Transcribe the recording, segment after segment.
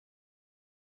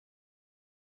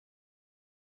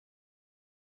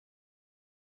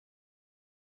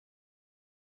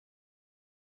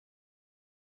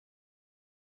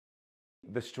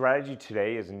the strategy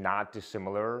today is not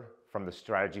dissimilar from the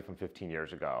strategy from 15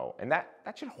 years ago, and that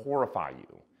should horrify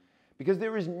you, because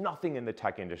there is nothing in the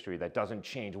tech industry that doesn't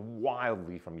change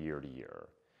wildly from year to year.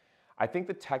 I think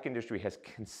the tech industry has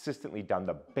consistently done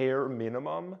the bare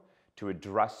minimum to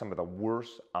address some of the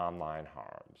worst online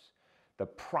harms. The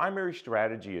primary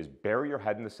strategy is bury your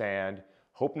head in the sand,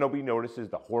 hope nobody notices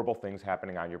the horrible things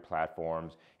happening on your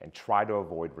platforms, and try to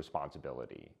avoid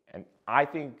responsibility. And I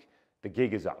think the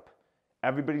gig is up.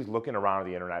 Everybody's looking around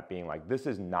the internet being like, this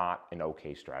is not an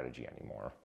okay strategy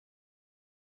anymore.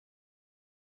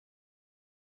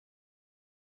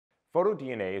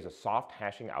 PhotoDNA is a soft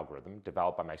hashing algorithm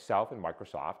developed by myself and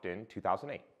Microsoft in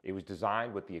 2008. It was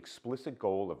designed with the explicit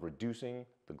goal of reducing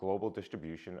the global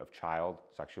distribution of child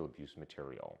sexual abuse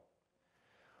material.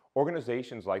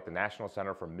 Organizations like the National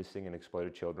Center for Missing and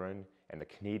Exploited Children and the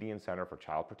Canadian Center for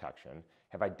Child Protection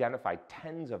have identified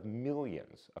tens of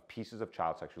millions of pieces of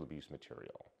child sexual abuse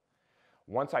material.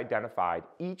 Once identified,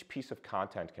 each piece of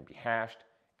content can be hashed,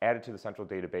 added to the central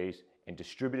database, and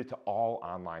distributed to all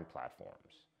online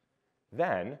platforms.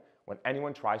 Then, when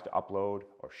anyone tries to upload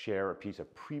or share a piece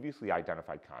of previously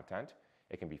identified content,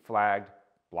 it can be flagged,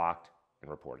 blocked,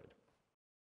 and reported.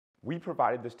 We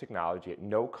provided this technology at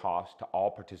no cost to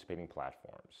all participating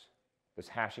platforms. This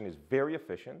hashing is very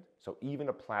efficient, so even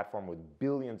a platform with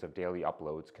billions of daily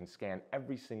uploads can scan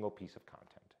every single piece of content.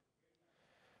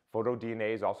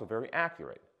 PhotoDNA is also very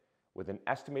accurate, with an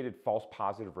estimated false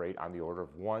positive rate on the order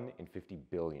of 1 in 50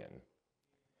 billion.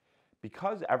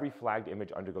 Because every flagged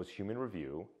image undergoes human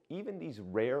review, even these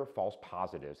rare false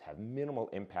positives have minimal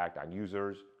impact on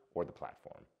users or the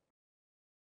platform.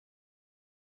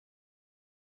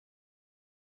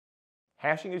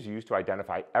 Hashing is used to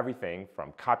identify everything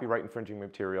from copyright infringing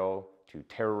material to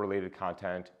terror-related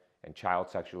content and child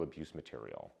sexual abuse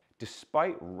material.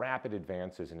 Despite rapid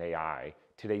advances in AI,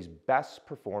 today's best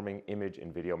performing image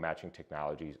and video matching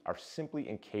technologies are simply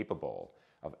incapable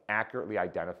of accurately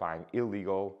identifying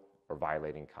illegal or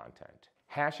violating content.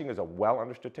 Hashing is a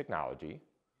well-understood technology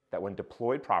that, when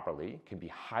deployed properly, can be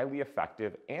highly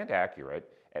effective and accurate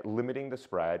at limiting the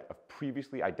spread of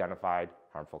previously identified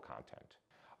harmful content.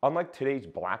 Unlike today's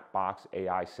black box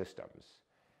AI systems,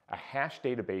 a hash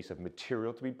database of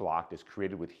material to be blocked is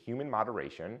created with human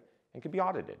moderation and can be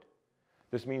audited.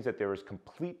 This means that there is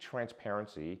complete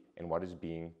transparency in what is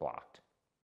being blocked.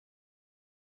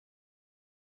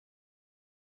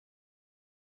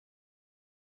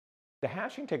 The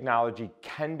hashing technology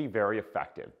can be very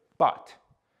effective, but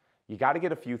you got to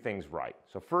get a few things right.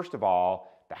 So first of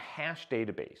all, the hash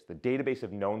database, the database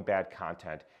of known bad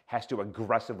content, has to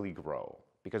aggressively grow,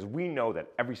 because we know that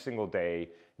every single day,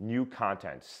 new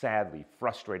content, sadly,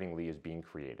 frustratingly, is being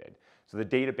created. So the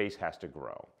database has to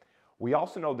grow. We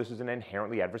also know this is an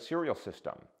inherently adversarial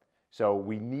system. So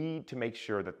we need to make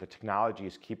sure that the technology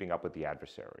is keeping up with the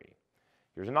adversary.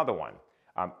 Here's another one.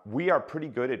 We are pretty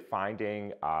good at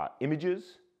finding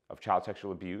images of child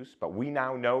sexual abuse, but we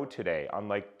now know today,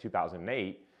 unlike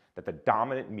 2008, that the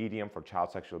dominant medium for child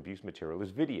sexual abuse material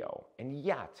is video. And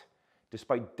yet,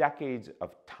 despite decades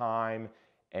of time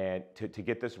and to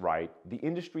get this right, the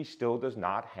industry still does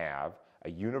not have a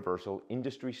universal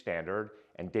industry standard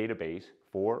and database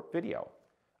for video.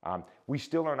 We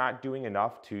still are not doing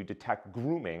enough to detect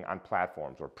grooming on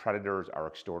platforms where predators are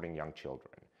extorting young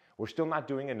children. We're still not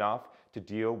doing enough to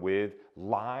deal with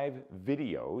live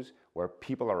videos where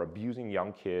people are abusing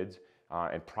young kids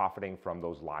and profiting from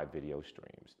those live video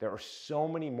streams. There are so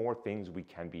many more things we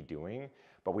can be doing,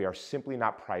 but we are simply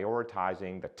not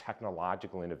prioritizing the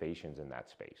technological innovations in that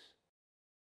space.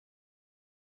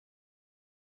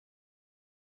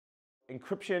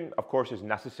 Encryption, of course, is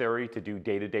necessary to do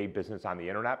day-to-day business on the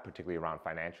internet, particularly around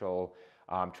financial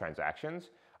transactions.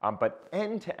 But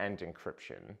end-to-end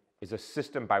encryption is a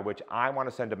system by which I want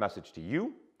to send a message to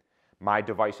you. My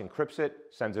device encrypts it,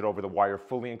 sends it over the wire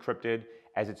fully encrypted.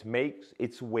 As it makes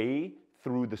its way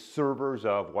through the servers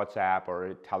of WhatsApp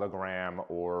or Telegram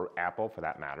or Apple, for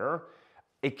that matter,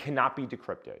 it cannot be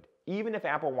decrypted. Even if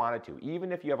Apple wanted to,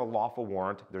 even if you have a lawful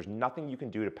warrant, there's nothing you can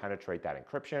do to penetrate that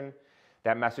encryption.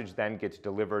 That message then gets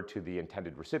delivered to the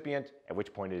intended recipient, at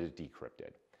which point it is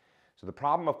decrypted. So the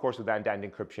problem, of course, with end-to-end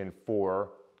encryption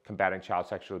for combating child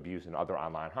sexual abuse and other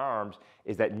online harms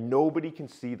is that nobody can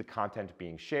see the content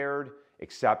being shared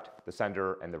except the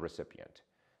sender and the recipient.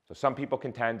 So some people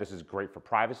contend this is great for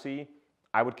privacy.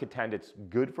 I would contend it's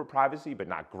good for privacy, but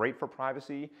not great for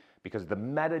privacy, because the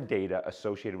metadata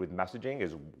associated with messaging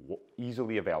is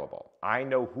easily available. I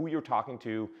know who you're talking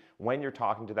to, when you're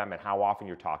talking to them, and how often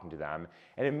you're talking to them.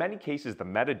 And in many cases, the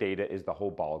metadata is the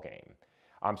whole ballgame.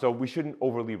 So we shouldn't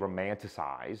overly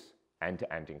romanticize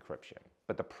end-to-end encryption.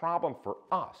 But the problem for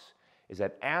us is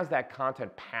that as that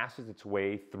content passes its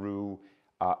way through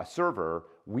a server,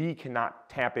 we cannot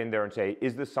tap in there and say,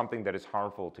 is this something that is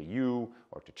harmful to you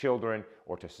or to children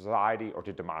or to society or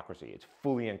to democracy? It's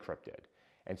fully encrypted.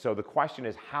 And so the question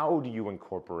is, how do you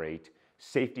incorporate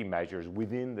safety measures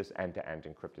within this end-to-end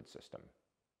encrypted system?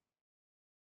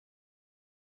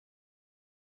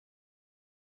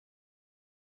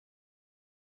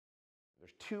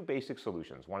 There's two basic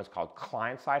solutions. One is called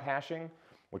client-side hashing,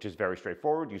 which is very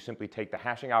straightforward. You simply take the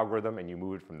hashing algorithm and you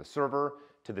move it from the server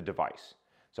to the device.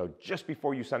 So just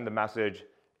before you send the message,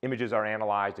 images are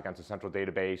analyzed against a central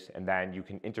database, and then you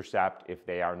can intercept if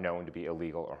they are known to be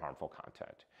illegal or harmful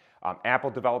content.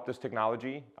 Apple developed this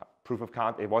technology,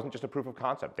 it wasn't just a proof of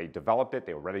concept. They developed it,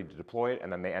 they were ready to deploy it,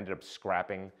 and then they ended up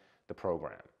scrapping the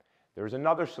program. There's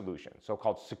another solution,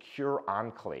 so-called secure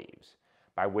enclaves,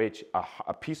 by which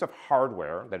a piece of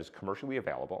hardware that is commercially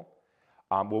available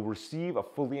will receive a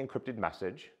fully encrypted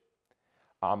message.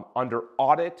 Under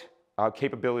audit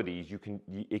capabilities,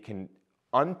 it can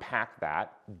unpack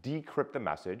that, decrypt the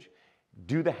message,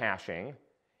 do the hashing,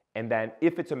 and then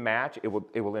if it's a match, it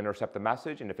will intercept the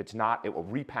message, and if it's not, it will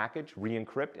repackage,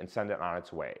 re-encrypt, and send it on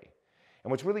its way. And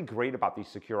what's really great about these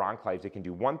secure enclaves, it can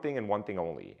do one thing and one thing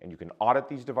only, and you can audit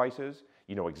these devices,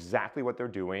 you know exactly what they're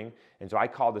doing, and so I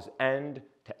call this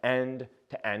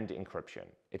end-to-end-to-end encryption.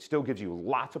 It still gives you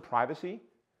lots of privacy,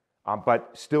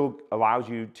 but still allows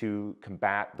you to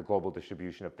combat the global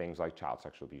distribution of things like child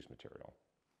sexual abuse material.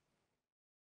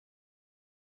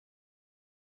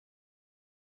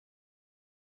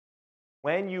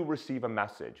 When you receive a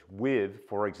message with,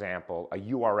 for example, a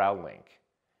URL link,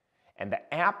 and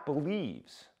the app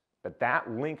believes that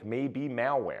that link may be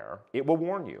malware, it will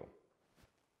warn you.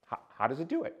 How does it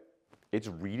do it? It's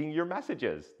reading your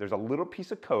messages. There's a little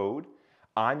piece of code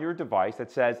on your device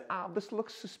that says, this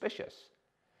looks suspicious.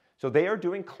 So they are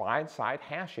doing client-side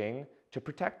hashing to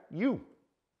protect you,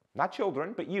 not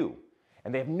children, but you.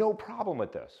 And they have no problem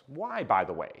with this. Why, by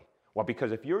the way? Well,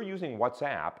 because if you're using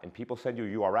WhatsApp and people send you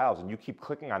URLs and you keep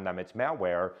clicking on them, it's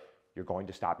malware, you're going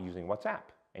to stop using WhatsApp.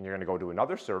 And you're going to go to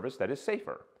another service that is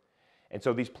safer. And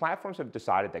so these platforms have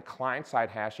decided that client-side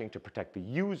hashing to protect the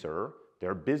user,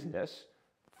 their business,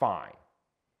 fine.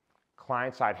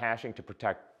 Client-side hashing to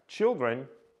protect children,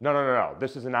 no.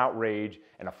 This is an outrage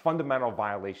and a fundamental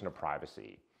violation of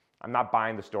privacy. I'm not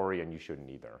buying the story, and you shouldn't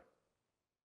either.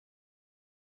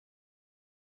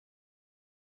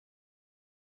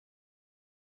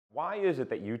 Why is it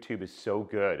that YouTube is so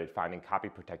good at finding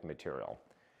copy-protected material?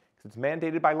 Because it's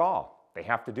mandated by law. They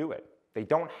have to do it. They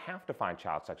don't have to find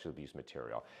child sexual abuse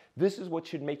material. This is what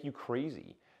should make you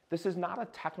crazy. This is not a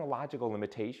technological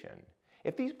limitation.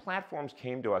 If these platforms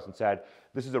came to us and said,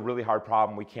 this is a really hard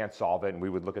problem, we can't solve it, and we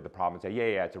would look at the problem and say,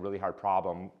 yeah, it's a really hard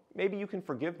problem, maybe you can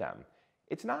forgive them.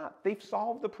 It's not. They've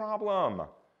solved the problem.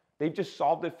 They've just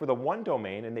solved it for the one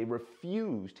domain, and they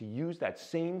refuse to use that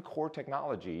same core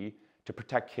technology to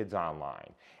protect kids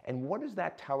online. And what does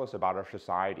that tell us about our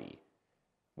society?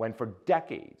 When for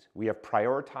decades we have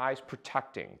prioritized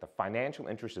protecting the financial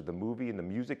interests of the movie and the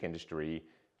music industry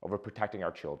over protecting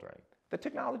our children. The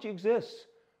technology exists.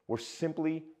 We're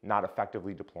simply not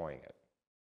effectively deploying it.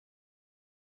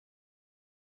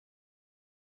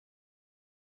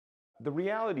 The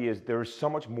reality is there's so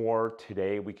much more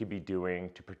today we could be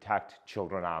doing to protect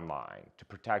children online, to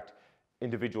protect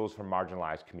individuals from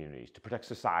marginalized communities, to protect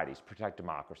societies, protect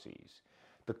democracies.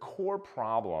 The core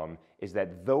problem is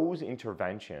that those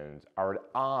interventions are at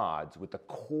odds with the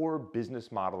core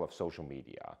business model of social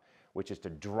media, which is to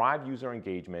drive user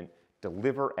engagement,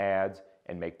 deliver ads,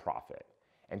 and make profit.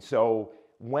 And so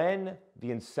when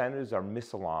the incentives are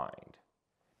misaligned,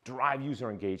 drive user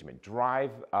engagement,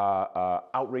 drive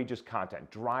outrageous content,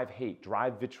 drive hate,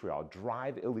 drive vitriol,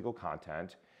 drive illegal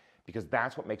content, because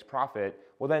that's what makes profit,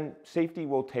 well then safety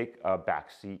will take a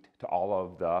backseat to all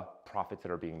of the profits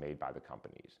that are being made by the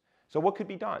companies. So what could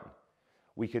be done?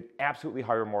 We could absolutely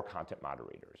hire more content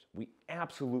moderators. We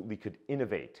absolutely could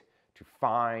innovate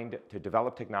to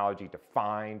develop technology to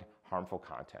find harmful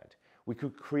content. We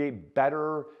could create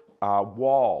better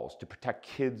walls to protect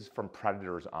kids from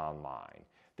predators online.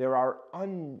 There are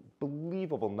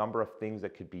unbelievable number of things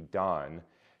that could be done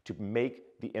to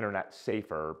make the internet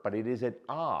safer, but it is at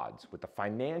odds with the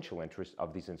financial interests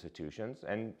of these institutions,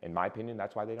 and in my opinion,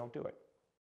 that's why they don't do it.